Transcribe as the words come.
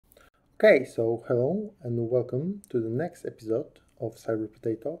Okay, so hello and welcome to the next episode of Cyber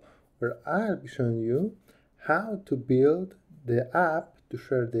Potato, where I'll be showing you how to build the app to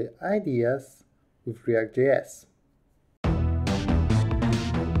share the ideas with ReactJS.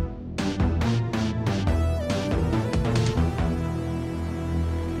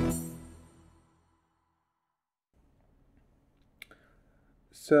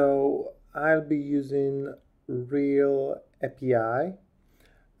 So I'll be using Real API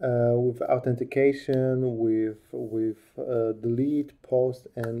with authentication, with delete, post,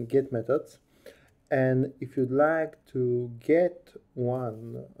 and get methods. And if you'd like to get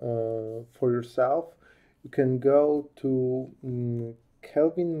one for yourself, you can go to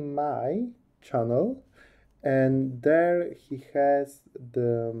Kelvin My channel, and there he has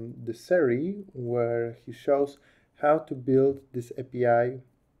the series where he shows how to build this API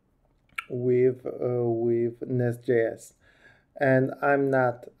with Nest.js. And I'm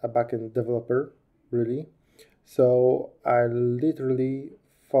not a backend developer, really, so I literally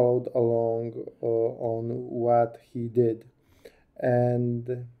followed along on what he did.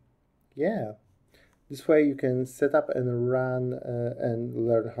 And yeah, this way you can set up and run and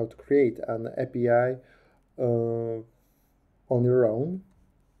learn how to create an API on your own.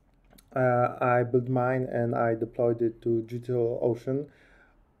 I built mine and I deployed it to DigitalOcean.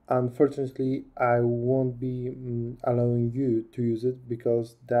 Unfortunately, I won't be allowing you to use it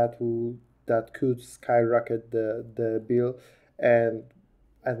because that could skyrocket the bill, and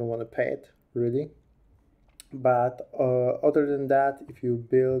I don't want to pay it really. But other than that, if you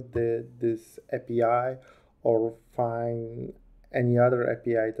build this API or find any other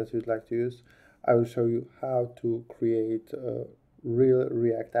API that you'd like to use, I will show you how to create a real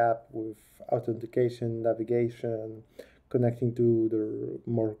React app with authentication, navigation, connecting to the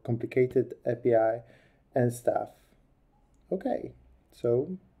more complicated API and stuff. Okay,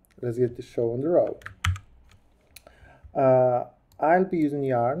 so let's get the show on the road. I'll be using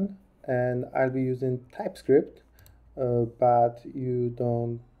Yarn and I'll be using Typescript, but you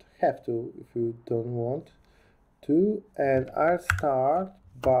don't have to if you don't want to. And I'll start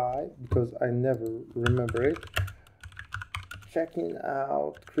by, because I never remember it, checking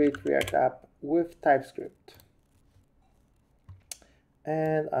out Create React App with Typescript.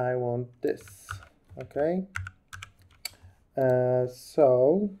 And I want this, okay?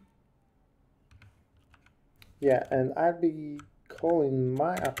 So yeah, and I'll be calling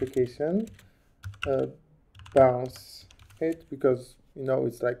my application bounce it, because you know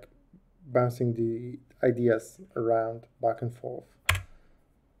it's like bouncing the ideas around back and forth.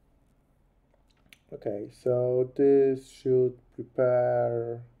 Okay, so this should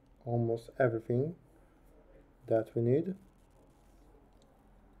prepare almost everything that we need.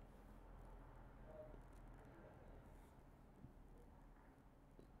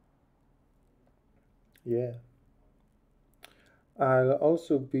 Yeah. I'll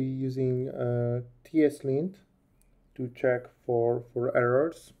also be using TSLint to check for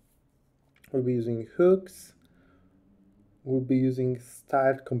errors. We'll be using hooks. We'll be using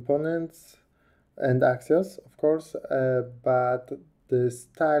styled components and Axios, of course, but the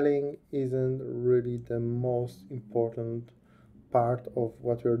styling isn't really the most important part of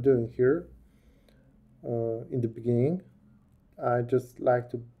what we're doing here in the beginning. I just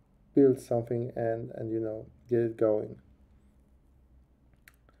like to build something and you know, get it going.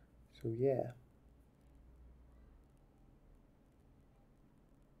 So yeah.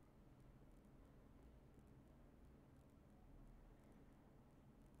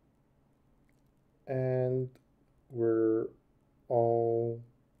 And we're almost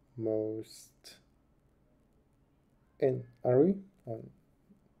in, are we?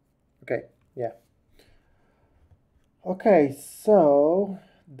 Okay, yeah. Okay, so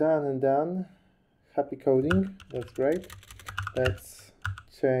done and done. Happy coding, that's great. Let's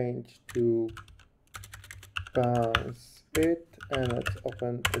change to bounce it and let's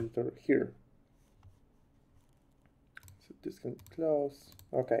open editor here. So this can close.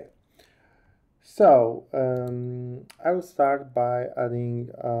 Okay. So I will start by adding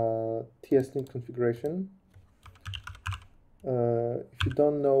TSLint configuration. If you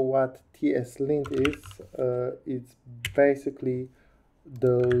don't know what TSLint is, it's basically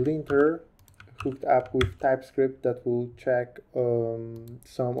the linter hooked up with TypeScript that will check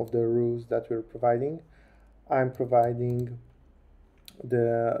some of the rules that we're providing. I'm providing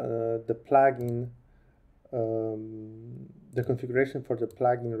the plugin, the configuration for the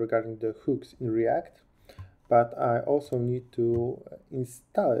plugin regarding the hooks in React, but I also need to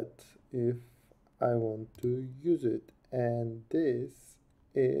install it if I want to use it. And this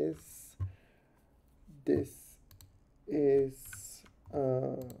is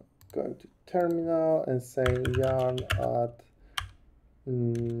going to terminal and saying yarn add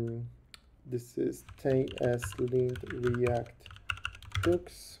this is ts-lint react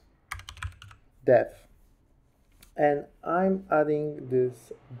hooks dev, and I'm adding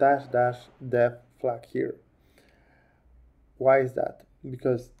this dash dash dev flag here. Why is that?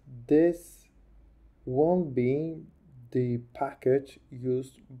 Because this won't be the package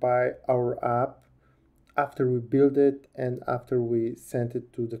used by our app after we build it and after we send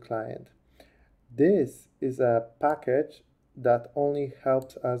it to the client. This is a package that only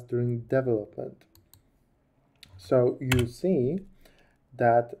helps us during development. So you see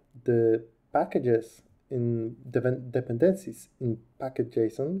that the packages in dependencies in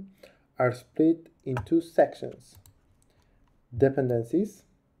package.json are split in two sections: dependencies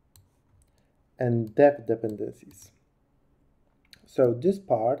and dev dependencies. So this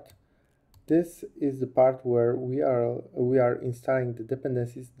is the part where we are installing the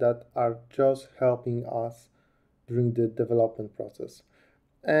dependencies that are just helping us during the development process.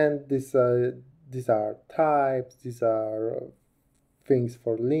 And these are types, these are things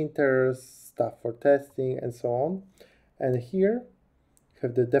for linters, stuff for testing, and so on. And here you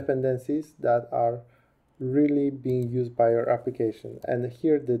have the dependencies that are really being used by your application. And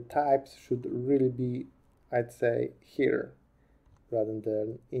here the types should really be, I'd say, here rather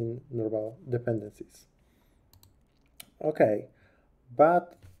than in normal dependencies. Okay,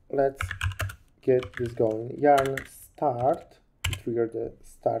 but let's get this going. Yarn start to trigger the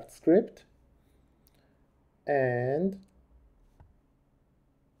start script, and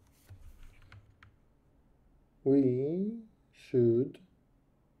we should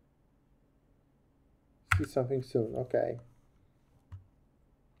see something soon. Okay,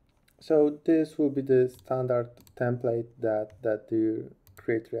 so this will be the standard template that the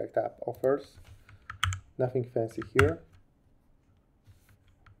Create React app offers. Nothing fancy here.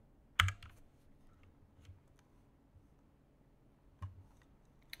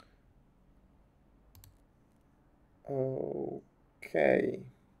 Okay,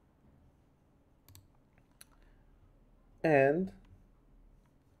 and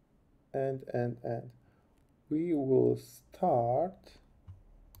we will start.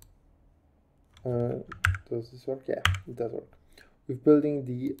 Does this work? Yeah, it does work. We're building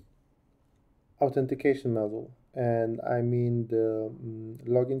the authentication module, and I mean the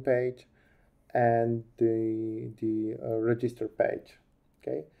login page and the register page.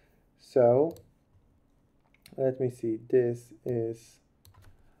 Okay, so let me see. This is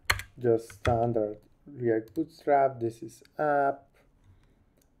just standard React Bootstrap. This is app.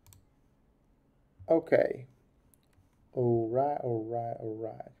 Okay. All right.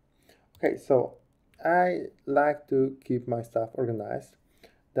 Okay, so I like to keep my stuff organized.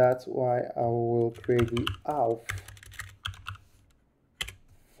 That's why I will create the auth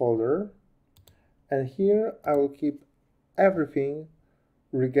folder, and here I will keep everything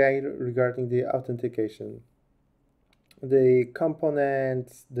regarding the authentication, the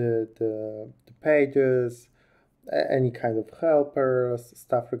components, the pages, any kind of helpers,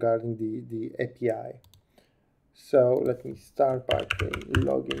 stuff regarding the API. So let me start by creating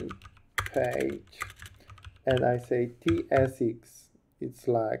login page, and I say TSX. It's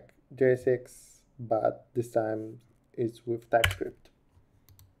like JSX, but this time it's with TypeScript.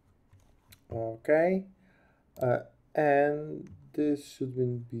 Okay, and this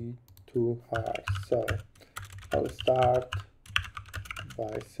shouldn't be too hard. So I'll start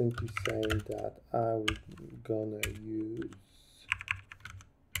by simply saying that I'm gonna use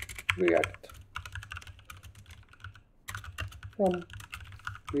React from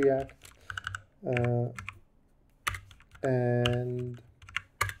React, and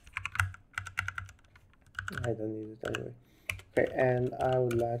I don't need it anyway. Okay, and I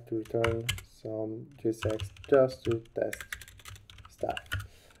would like to return some JSX just to test stuff.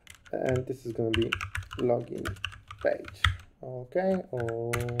 And this is going to be login page. Okay,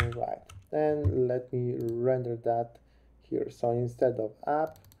 all right. And let me render that here. So instead of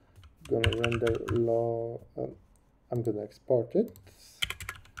app, I'm going to render I'm going to export it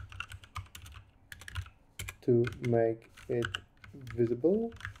to make it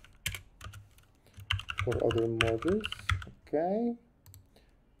visible for other modules. Okay,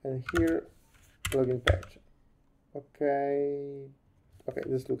 and here login page. Okay,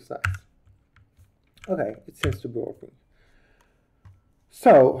 this looks nice. Okay, it seems to be working.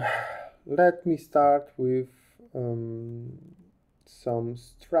 So let me start with some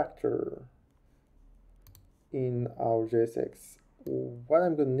structure in our JSX. What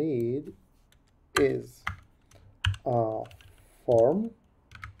I'm going to need is a form.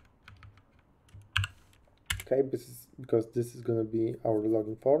 Okay, this is because this is going to be our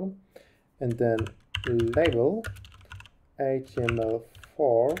login form, and then label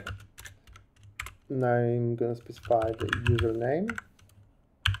HTML4. Now I'm going to specify the username,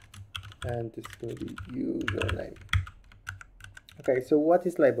 and this is going to be username. Okay, so what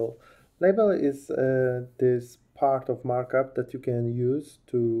is label? Label is this part of markup that you can use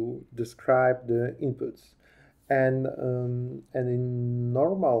to describe the inputs, and in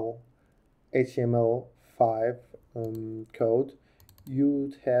normal HTML5 code,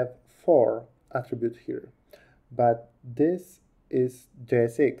 you'd have 4 attributes here, but this is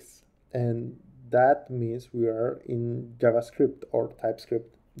JSX, and that means we are in JavaScript or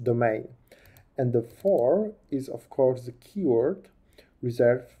Typescript domain. And the 4 is of course the keyword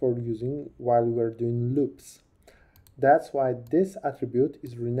reserved for using while we are doing loops. That's why this attribute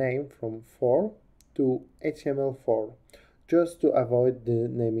is renamed from 4 to HTML4, just to avoid the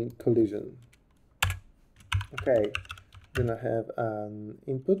naming collision. Okay, gonna have an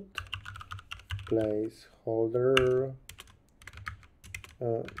input placeholder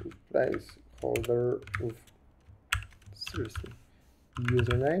with seriously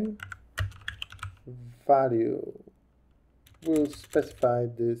username. Value, we'll specify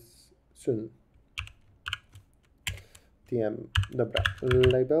this soon. TM, dobra,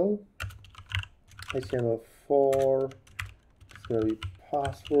 label HTML4, it's gonna be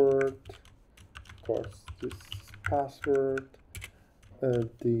password, of course this password.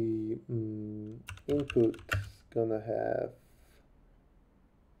 The input is gonna have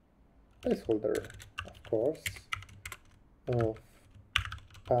placeholder, of course, of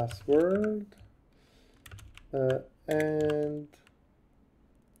password, and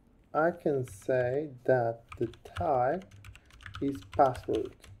I can say that the type is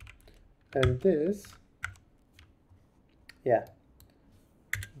password, and this, yeah,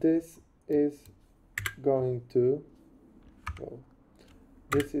 this is going to, well,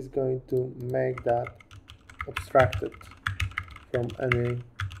 this is going to make that abstracted from any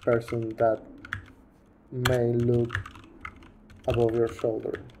person that may look above your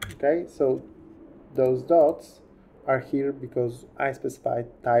shoulder. Okay, so those dots are here because I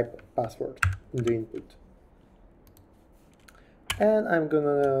specified type password in the input. And I'm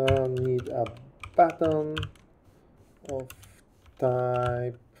gonna need a button of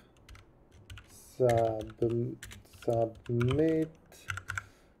type submit.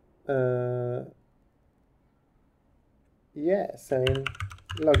 Yeah, saying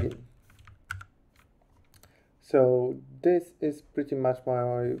login. So this is pretty much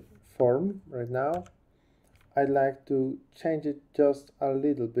my form right now. I'd like to change it just a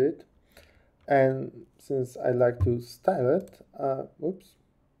little bit, and since I like to style it, oops,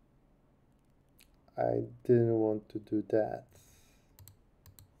 I didn't want to do that.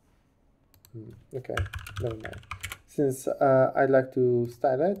 Okay, never mind. Since I like to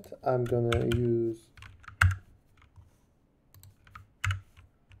style it, I'm gonna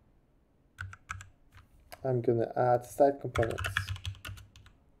add style components.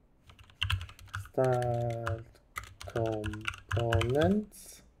 Style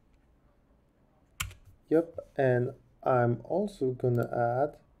components. Yep, and I'm also gonna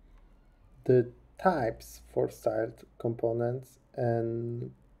add the types for styled components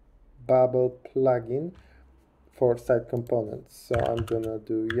and Bubble plugin for style components. So I'm gonna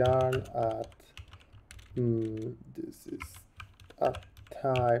do yarn at this is a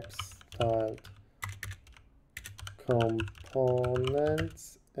type styled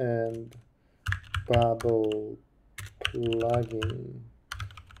components and Bubble plugin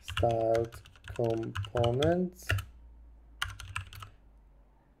styled components,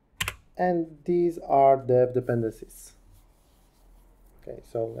 and these are dev dependencies. Okay,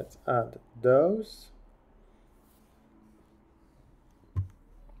 so let's add those.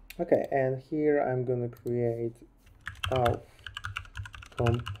 Okay, and here I'm gonna create auth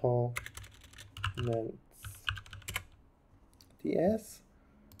components ts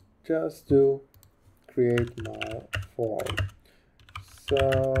just to create my form. So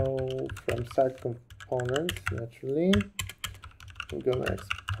from site components, naturally, I'm gonna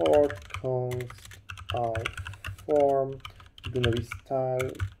export const auth form. It's gonna be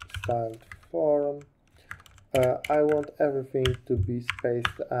styled form. I want everything to be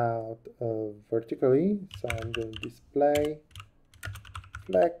spaced out vertically, so I'm going to display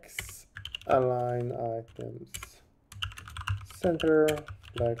flex align items center,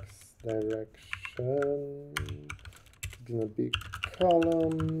 flex direction. It's gonna be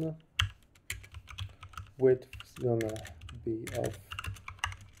column, width is gonna be of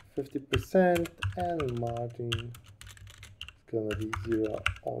 50%, and margin is gonna be 0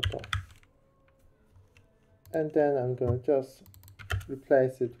 auto. and then I'm gonna just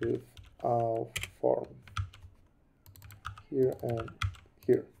replace it with our form here and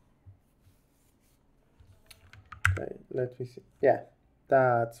here. Okay, let me see. Yeah,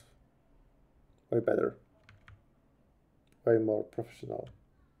 that's way better, way more professional,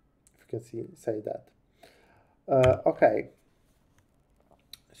 if you can say that. Okay,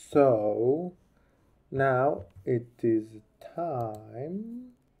 so now it is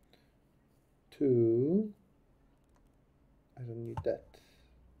time to, I don't need that.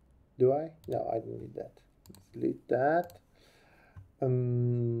 Do I? No, I don't need that. Let's delete that.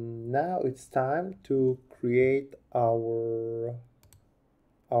 Now it's time to create our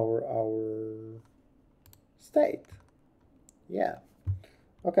state. Yeah.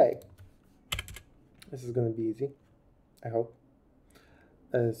 Okay. This is gonna be easy, I hope.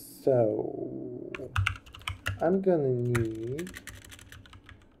 So I'm gonna need.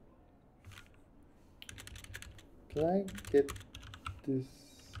 Can I get this?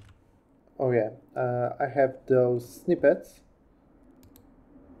 Oh yeah. I have those snippets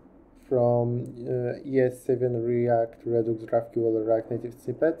from ES7 React, Redux, GraphQL, React Native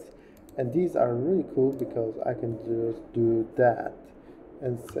snippets, and these are really cool because I can just do that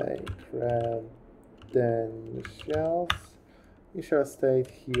and say credentials. Initial state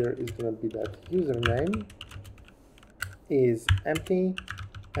here is going to be that username is empty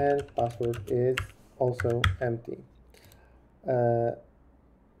and password is also empty.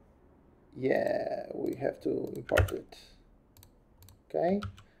 Yeah, we have to import it. Okay,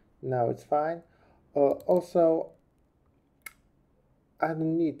 now it's fine. Also, I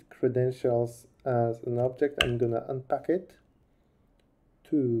don't need credentials as an object. I'm gonna unpack it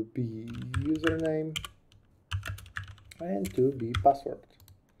to be username and to be password.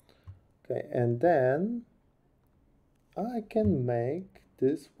 Okay, and then I can make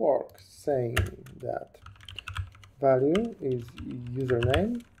this work, saying that value is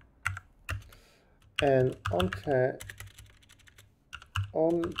username and on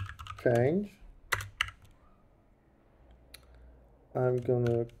change I'm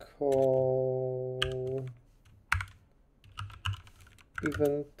gonna call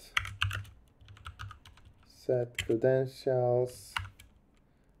event set credentials,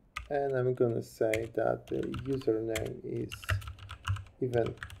 and I'm gonna say that the username is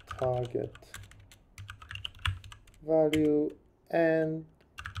event target value and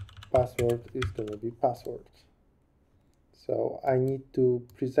password is gonna be password. So I need to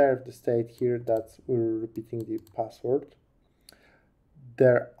preserve the state here that we're repeating the password.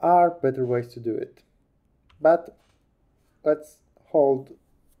 There are better ways to do it, but let's hold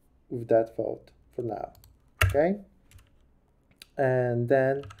with that thought for now. Okay, and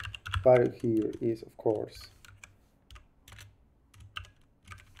then value here is of course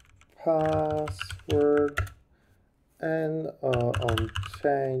password, and on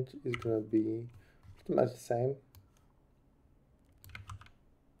change is gonna be pretty much the same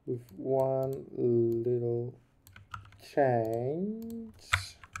with one little change,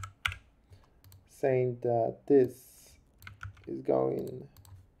 saying that this is going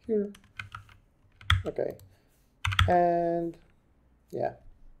here. Okay, and yeah,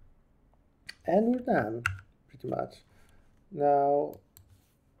 and we're done pretty much. Now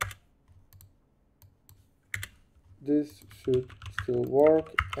this should still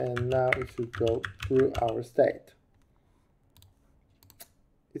work, and now it should go through our state.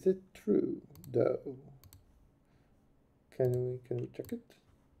 Is it true though? Can we check it?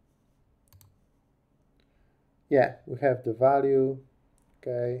 Yeah, we have the value.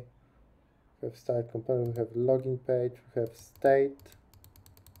 Okay, we have start component, we have login page, we have state,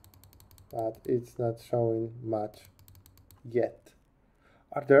 but it's not showing much yet.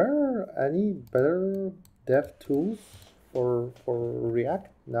 Are there any better dev tools for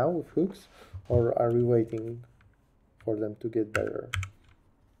React now with hooks, or are we waiting for them to get better?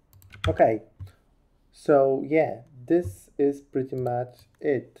 Okay, so yeah, this is pretty much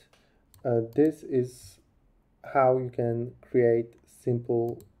it. This is how you can create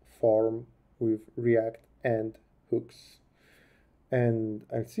simple form with React and hooks. And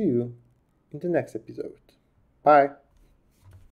I'll see you in the next episode. Bye.